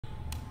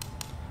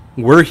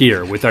We're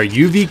here with our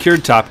UV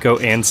cured top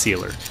coat and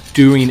sealer,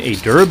 doing a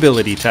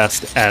durability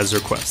test as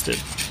requested.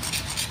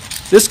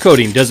 This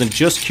coating doesn't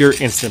just cure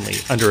instantly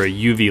under a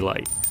UV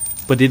light,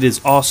 but it is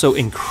also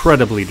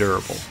incredibly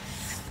durable.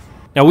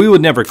 Now, we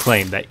would never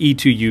claim that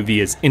E2 UV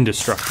is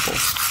indestructible.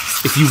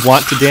 If you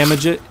want to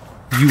damage it,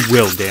 you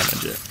will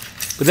damage it.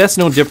 But that's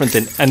no different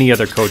than any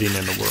other coating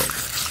in the world.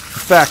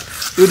 In fact,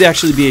 it would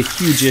actually be a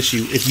huge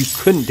issue if you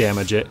couldn't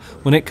damage it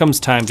when it comes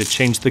time to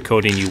change the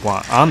coating you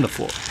want on the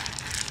floor.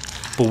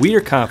 But we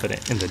are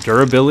confident in the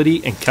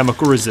durability and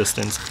chemical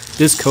resistance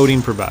this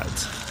coating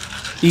provides.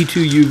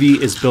 E2 UV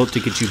is built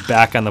to get you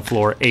back on the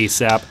floor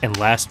ASAP and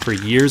last for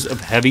years of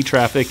heavy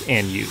traffic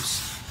and use.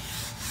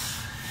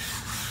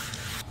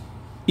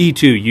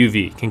 E2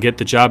 UV can get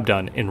the job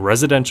done in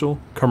residential,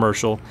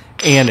 commercial,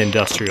 and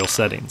industrial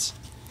settings.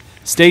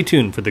 Stay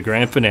tuned for the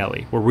grand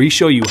finale, where we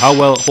show you how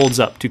well it holds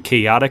up to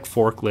chaotic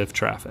forklift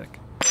traffic.